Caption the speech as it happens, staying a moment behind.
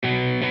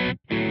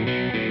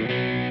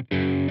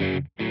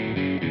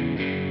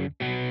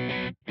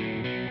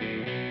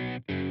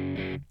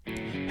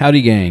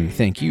Howdy, gang.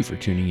 Thank you for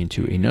tuning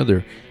into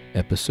another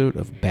episode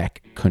of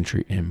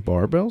Backcountry and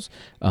Barbells.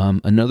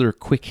 Another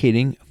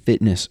quick-hitting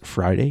Fitness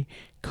Friday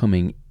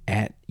coming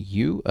at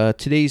you.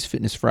 Today's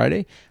Fitness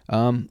Friday,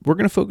 we're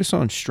going to focus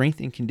on strength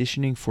and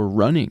conditioning for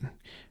running.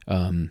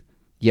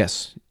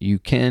 Yes, you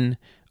can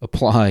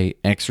apply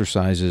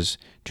exercises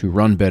to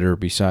run better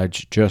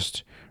besides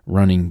just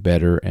running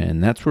better,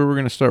 and that's where we're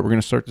going to start. We're going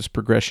to start this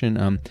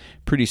progression.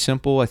 Pretty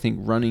simple. I think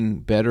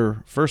running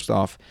better, first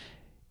off,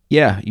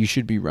 yeah, you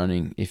should be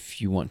running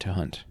if you want to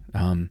hunt.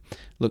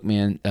 Look,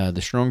 man, the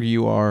stronger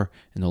you are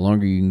and the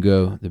longer you can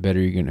go, the better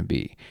you're going to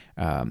be.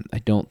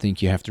 I don't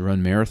think you have to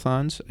run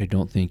marathons. I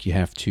don't think you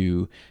have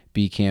to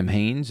be Cam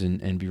Hanes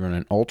and be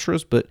running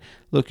ultras. But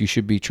look, you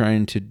should be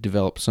trying to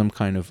develop some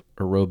kind of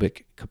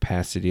aerobic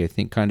capacity. I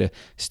think kind of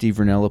Steve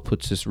Rinella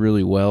puts this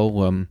really well.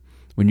 When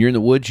you're in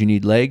the woods, you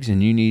need legs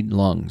and you need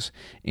lungs.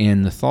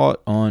 And the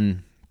thought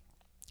on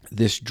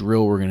this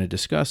drill we're going to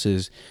discuss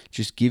is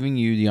just giving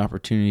you the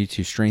opportunity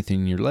to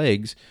strengthen your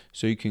legs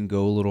so you can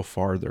go a little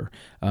farther.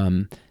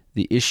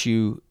 The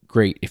issue,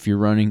 great. If you're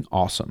running,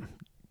 awesome.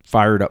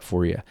 Fire it up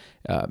for you.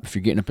 If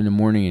you're getting up in the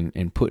morning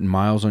and putting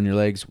miles on your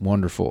legs,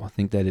 wonderful. I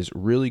think that is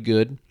really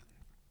good.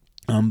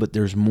 But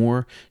there's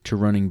more to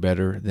running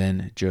better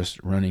than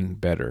just running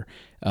better.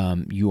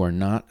 You are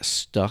not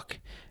stuck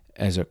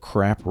as a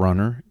crap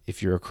runner.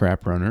 If you're a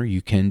crap runner,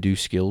 you can do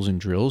skills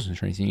and drills and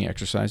strengthening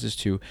exercises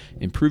to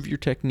improve your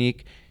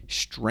technique,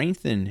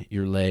 strengthen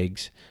your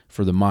legs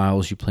for the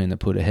miles you plan to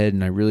put ahead.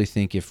 And I really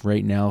think if you're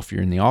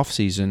in the off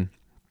season,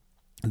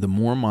 the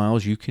more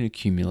miles you can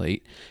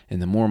accumulate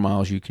and the more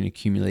miles you can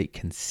accumulate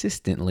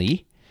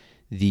consistently,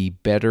 the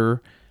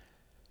better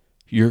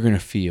you're going to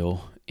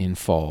feel in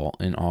fall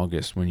and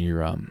August when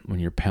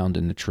you're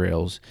pounding the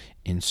trails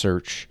in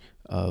search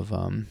of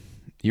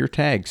your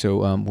tag.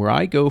 So where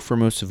I go for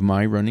most of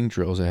my running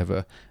drills, I have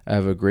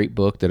a great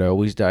book that I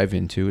always dive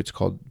into. It's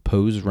called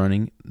Pose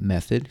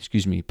Method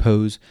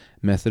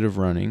of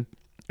Running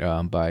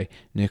by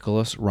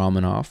Nicholas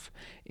Romanov,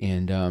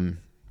 and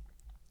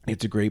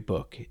it's a great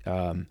book.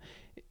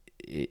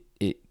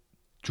 It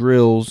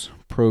drills,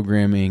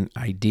 programming,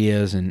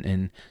 ideas,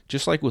 and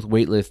just like with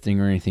weightlifting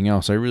or anything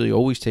else, I really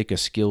always take a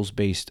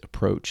skills-based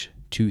approach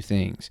to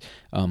things.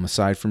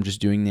 Aside from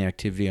just doing the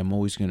activity, I'm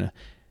always going to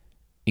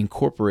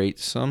incorporate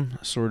some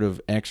sort of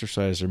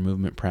exercise or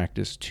movement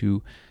practice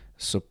to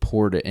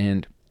support it.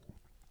 And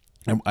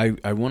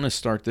I want to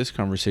start this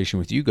conversation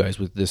with you guys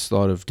with this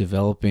thought of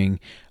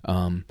developing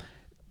I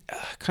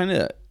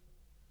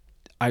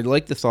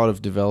like the thought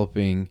of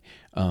developing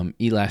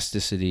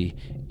elasticity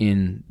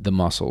in the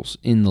muscles,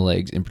 in the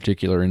legs in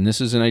particular. And this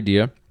is an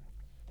idea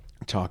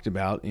talked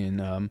about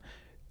in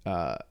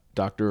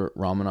Dr.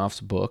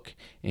 Romanov's book,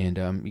 and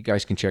you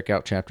guys can check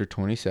out chapter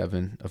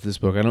 27 of this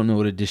book. I don't know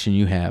what edition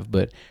you have,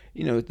 but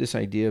this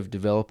idea of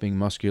developing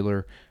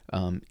muscular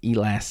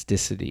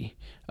elasticity,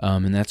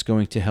 and that's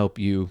going to help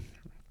you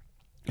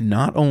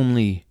not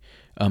only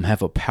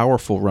have a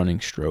powerful running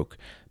stroke,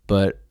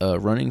 but a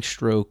running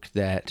stroke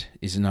that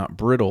is not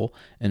brittle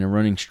and a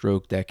running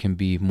stroke that can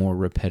be more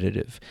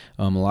repetitive.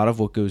 A lot of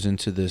what goes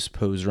into this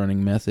pose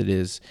running method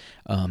is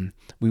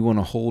we want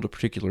to hold a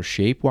particular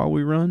shape while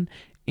we run,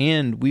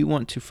 and we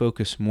want to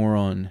focus more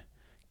on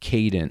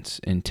cadence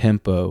and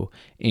tempo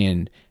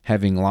and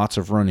having lots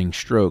of running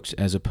strokes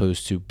as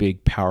opposed to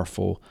big,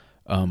 powerful,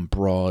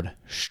 broad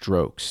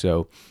strokes.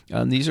 So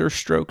these are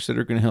strokes that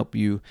are going to help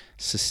you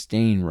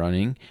sustain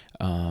running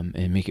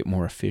and make it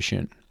more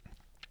efficient.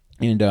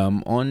 And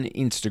on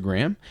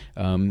Instagram,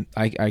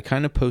 I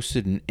kind of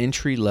posted an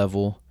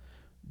entry-level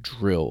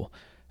drill.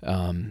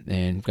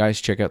 And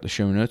guys, check out the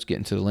show notes, get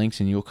into the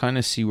links, and you'll kind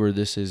of see where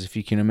this is. If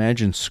you can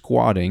imagine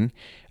squatting,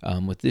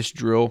 with this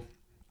drill,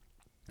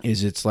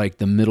 it's like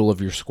the middle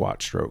of your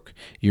squat stroke.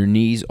 Your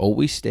knees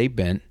always stay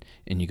bent,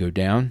 and you go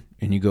down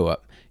and you go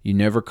up. You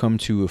never come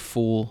to a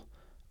full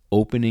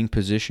opening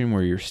position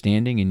where you're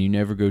standing, and you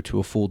never go to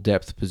a full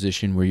depth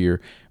position where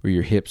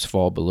your hips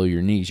fall below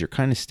your knees. You're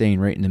kind of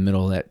staying right in the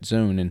middle of that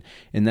zone,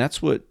 and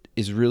that's what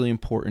is really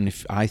important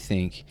if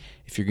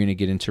you're going to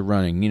get into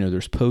running.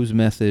 There's pose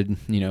method,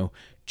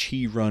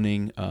 chi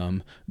running,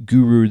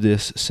 guru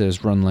this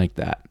says run like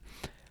that.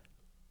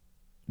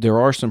 There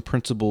are some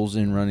principles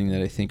in running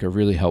that I think are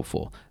really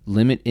helpful.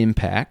 Limit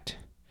impact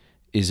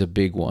is a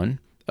big one.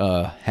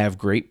 Have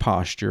great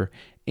posture.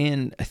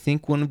 And I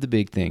think one of the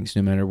big things,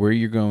 no matter where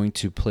you're going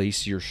to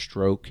place your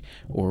stroke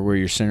or where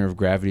your center of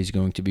gravity is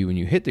going to be when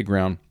you hit the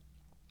ground,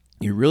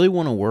 you really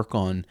want to work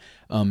on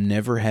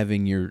never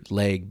having your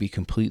leg be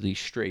completely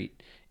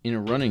straight in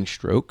a running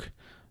stroke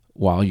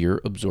while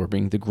you're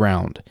absorbing the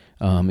ground.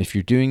 If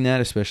you're doing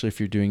that, especially if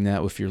you're doing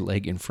that with your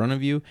leg in front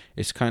of you,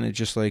 it's kind of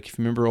just like, if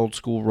you remember old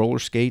school roller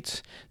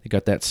skates, they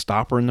got that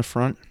stopper in the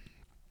front.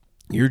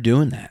 You're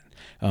doing that.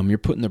 You're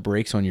putting the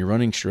brakes on your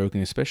running stroke,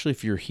 and especially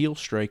if you're heel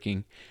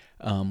striking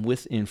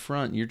with in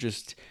front,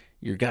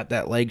 you got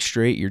that leg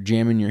straight, you're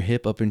jamming your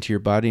hip up into your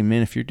body. And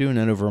man, if you're doing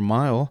that over a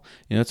mile,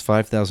 it's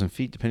 5,000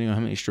 feet, depending on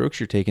how many strokes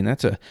you're taking.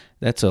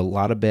 That's a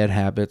lot of bad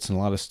habits and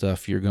a lot of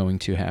stuff you're going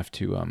to have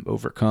to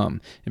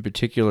overcome. In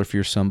particular, if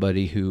you're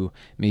somebody who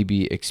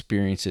maybe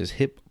experiences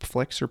hip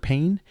flexor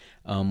pain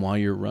while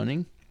you're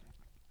running.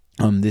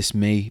 This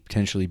may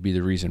potentially be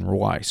the reason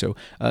why. So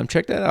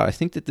check that out. I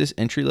think that this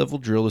entry-level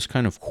drill, this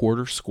kind of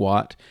quarter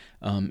squat,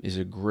 is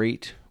a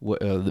great,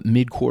 the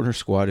mid-quarter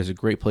squat is a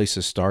great place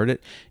to start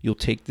it. You'll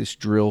take this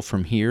drill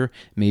from here,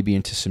 maybe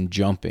into some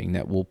jumping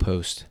that we'll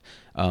post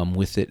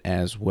with it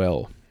as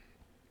well.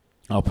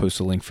 I'll post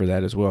a link for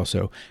that as well.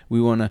 So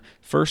we want to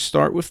first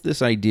start with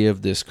this idea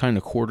of this kind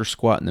of quarter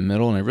squat in the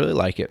middle, and I really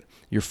like it.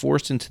 You're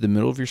forced into the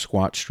middle of your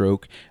squat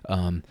stroke.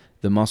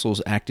 The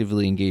muscles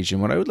actively engaged.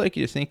 And what I would like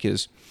you to think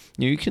is,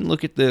 you can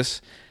look at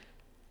this.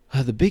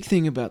 The big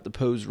thing about the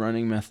pose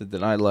running method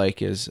that I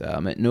like is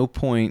at no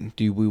point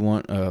do we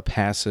want a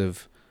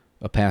passive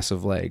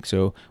leg.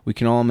 So we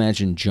can all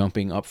imagine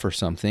jumping up for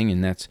something,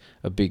 and that's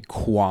a big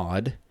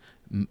quad-based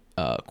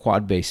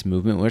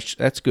movement, which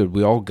that's good.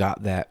 We all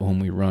got that when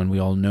we run. We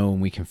all know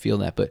and we can feel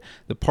that. But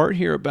the part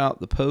here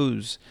about the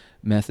pose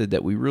method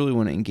that we really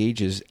want to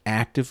engage is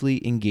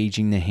actively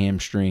engaging the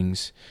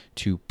hamstrings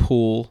to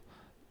pull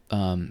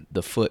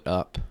the foot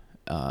up.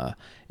 And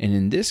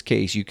in this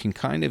case, you can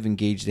kind of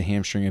engage the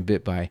hamstring a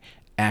bit by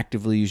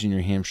actively using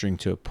your hamstring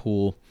to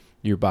pull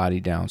your body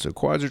down. So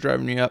quads are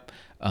driving you up.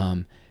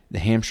 The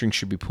hamstring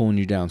should be pulling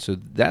you down. So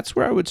that's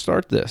where I would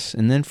start this.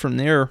 And then from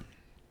there,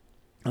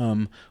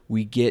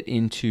 we get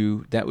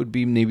into, that would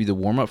be maybe the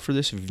warm-up for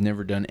this if you've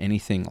never done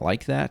anything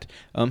like that.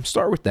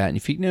 Start with that. And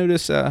if you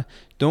notice,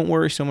 don't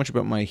worry so much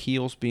about my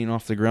heels being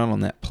off the ground on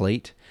that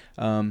plate.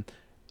 I'm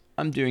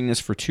doing this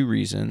for two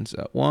reasons.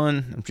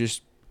 One, I'm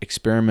just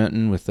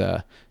experimenting with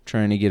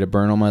trying to get a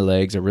burn on my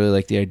legs. I really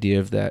like the idea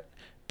of that,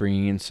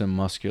 bringing in some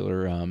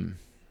muscular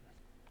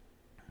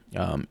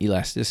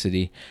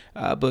elasticity.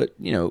 But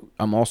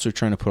I'm also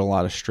trying to put a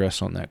lot of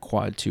stress on that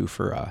quad too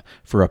for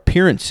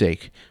appearance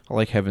sake. I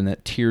like having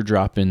that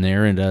teardrop in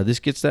there, and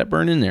this gets that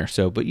burn in there.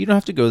 So, but you don't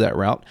have to go that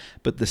route.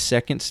 But the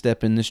second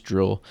step in this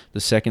drill,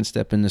 the second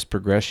step in this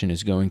progression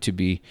is going to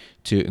be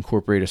to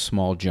incorporate a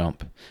small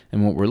jump.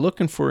 And what we're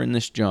looking for in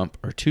this jump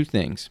are two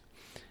things.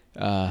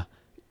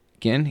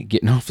 Again,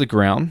 getting off the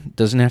ground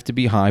doesn't have to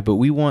be high, but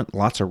we want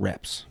lots of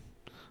reps.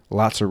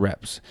 Lots of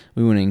reps.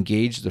 We want to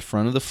engage the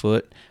front of the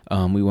foot.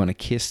 We want to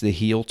kiss the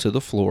heel to the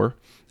floor,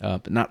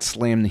 but not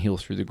slam the heel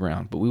through the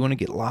ground. But we want to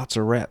get lots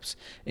of reps.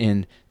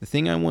 And the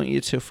thing I want you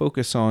to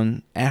focus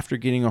on after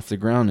getting off the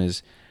ground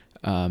is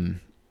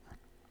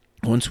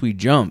once we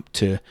jump,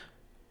 to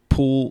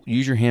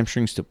use your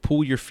hamstrings to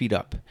pull your feet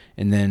up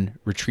and then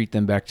retreat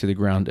them back to the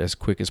ground as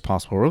quick as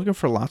possible. We're looking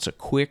for lots of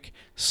quick,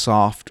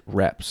 soft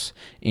reps.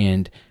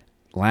 And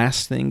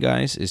last thing,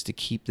 guys, is to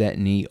keep that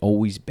knee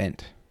always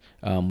bent.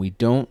 We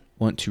don't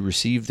want to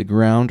receive the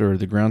ground or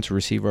the ground to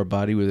receive our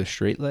body with a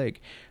straight leg.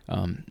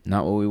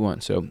 Not what we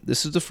want. So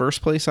this is the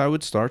first place I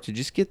would start, to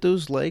just get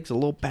those legs a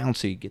little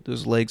bouncy, get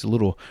those legs a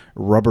little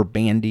rubber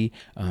bandy,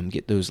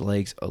 get those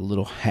legs a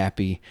little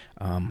happy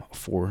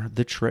for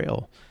the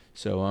trail.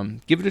 So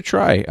give it a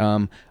try.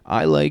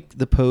 I like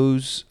the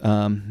Pose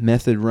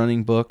Method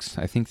running books.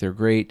 I think they're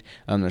great.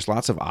 There's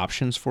lots of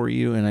options for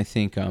you, and I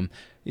think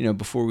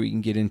before we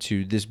can get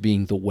into this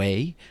being the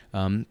way,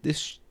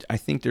 I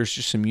think there's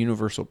just some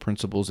universal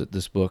principles that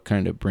this book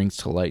kind of brings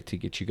to light to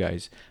get you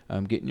guys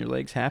getting your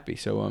legs happy.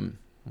 So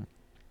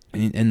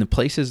and the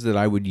places that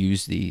I would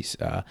use these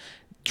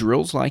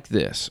drills like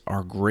this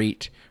are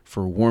great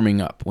for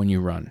warming up when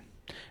you run.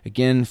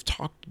 Again, I've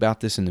talked about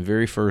this in the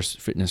very first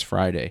Fitness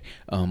Friday.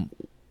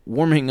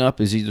 Warming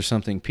up is either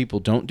something people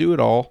don't do at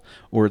all,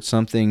 or it's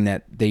something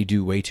that they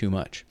do way too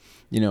much.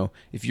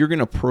 If you're going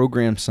to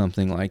program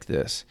something like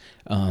this,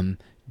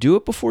 do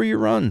it before your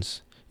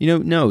runs.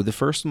 No, the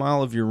first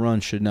mile of your run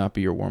should not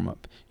be your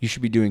warm-up. You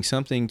should be doing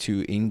something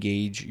to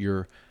engage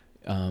your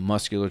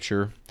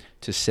musculature,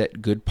 to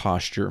set good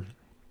posture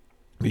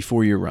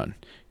before you run.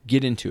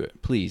 Get into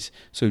it, please.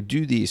 So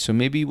do these. So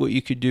maybe what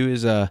you could do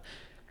is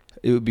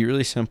it would be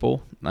really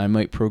simple. I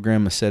might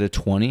program a set of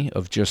 20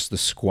 of just the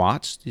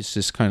squats. It's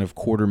this kind of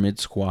quarter mid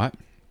squat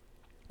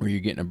where you're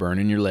getting a burn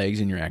in your legs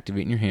and you're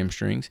activating your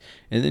hamstrings.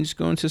 And then just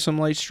go into some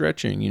light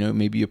stretching.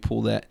 Maybe you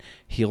pull that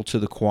heel to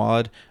the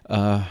quad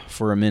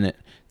for a minute,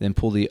 then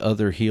pull the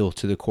other heel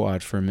to the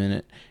quad for a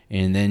minute,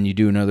 and then you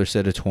do another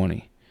set of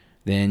 20.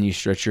 Then you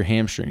stretch your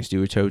hamstrings,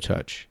 do a toe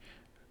touch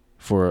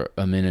for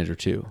a minute or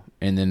two,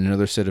 and then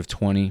another set of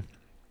 20.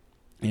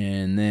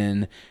 And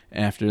then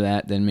after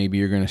that, then maybe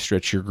you're going to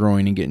stretch your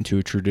groin and get into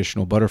a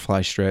traditional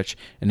butterfly stretch,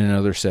 and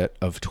another set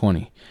of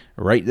 20.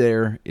 Right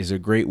there is a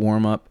great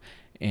warm-up,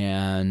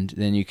 and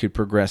then you could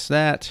progress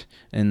that,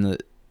 and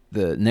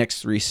the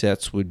next 3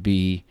 sets would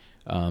be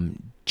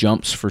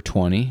jumps for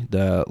 20.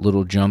 The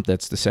little jump,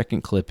 that's the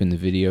second clip in the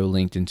video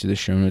linked into the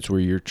show notes,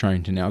 where you're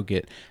trying to now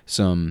get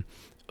some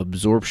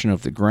absorption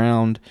of the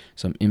ground,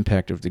 some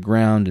impact of the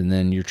ground, and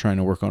then you're trying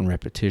to work on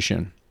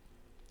repetition.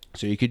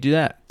 So you could do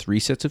that, 3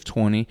 sets of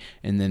 20,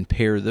 and then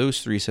pair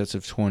those 3 sets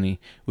of 20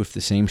 with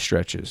the same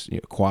stretches.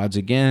 Quads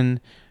again,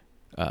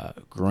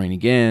 groin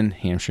again,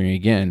 hamstring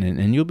again,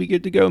 and you'll be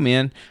good to go,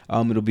 man.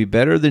 It'll be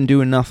better than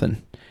doing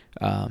nothing.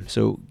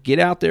 So get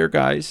out there,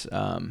 guys.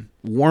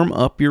 Warm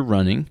up your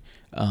running.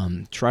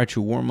 Try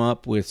to warm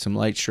up with some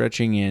light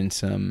stretching and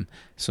some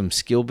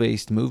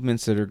skill-based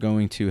movements that are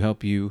going to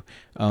help you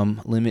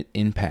limit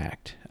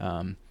impact.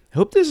 I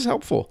hope this is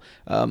helpful.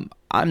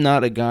 I'm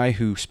not a guy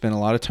who spent a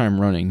lot of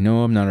time running.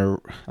 No, I'm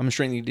a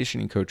strength and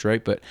conditioning coach,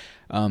 right? But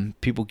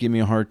people give me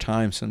a hard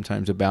time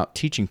sometimes about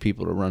teaching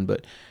people to run.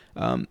 But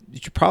you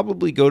should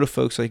probably go to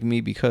folks like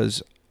me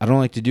because I don't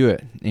like to do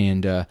it.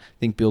 And I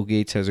think Bill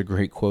Gates has a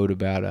great quote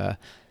about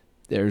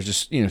there's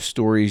just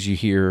stories you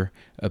hear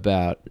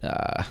about.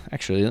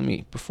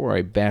 Actually, before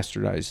I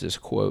bastardize this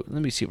quote,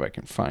 let me see if I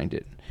can find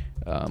it.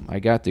 I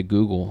got the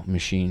Google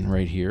machine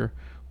right here.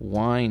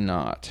 Why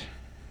not?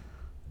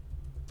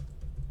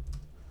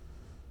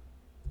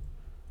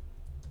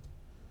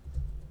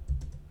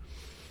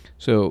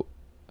 So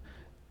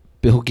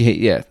Bill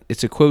Gates,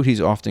 it's a quote he's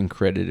often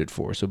credited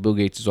for. So Bill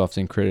Gates is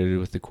often credited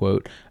with the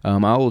quote, I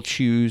will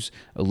choose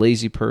a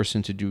lazy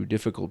person to do a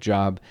difficult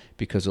job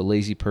because a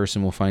lazy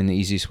person will find the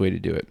easiest way to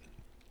do it.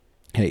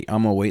 Hey,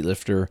 I'm a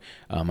weightlifter.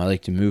 I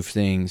like to move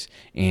things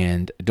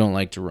and I don't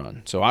like to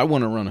run. So I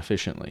want to run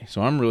efficiently.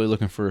 So I'm really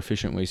looking for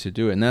efficient ways to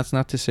do it. And that's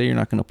not to say you're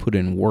not going to put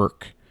in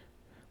work,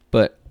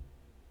 but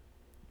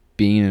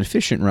being an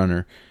efficient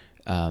runner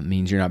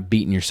means you're not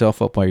beating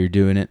yourself up while you're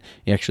doing it.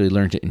 You actually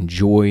learn to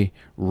enjoy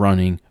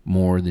running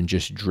more than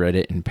just dread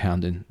it and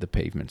pounding the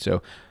pavement.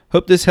 So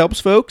hope this helps,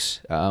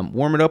 folks.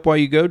 Warm it up while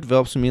you go.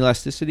 Develop some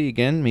elasticity.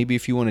 Again, maybe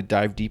if you want to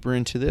dive deeper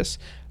into this,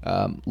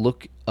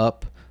 look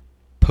up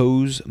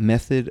Pose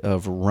Method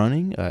of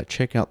Running.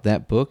 Check out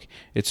that book.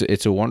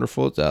 It's a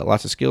wonderful,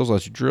 lots of skills,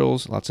 lots of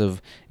drills, lots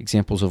of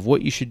examples of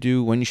what you should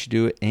do, when you should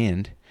do it,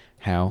 and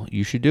how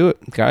you should do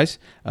it. Guys,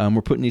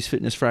 we're putting these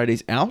Fitness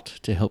Fridays out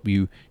to help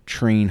you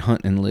train,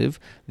 hunt, and live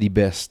the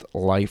best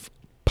life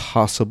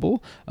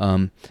possible.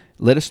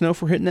 Let us know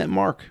if we're hitting that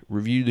mark.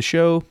 Review the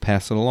show,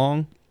 pass it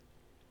along,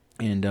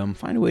 and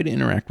find a way to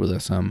interact with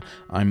us.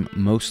 I'm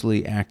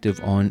mostly active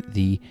on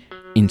the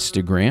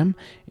Instagram,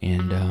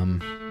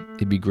 and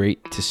it'd be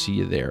great to see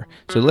you there.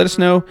 So let us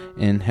know,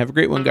 and have a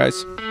great one,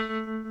 guys.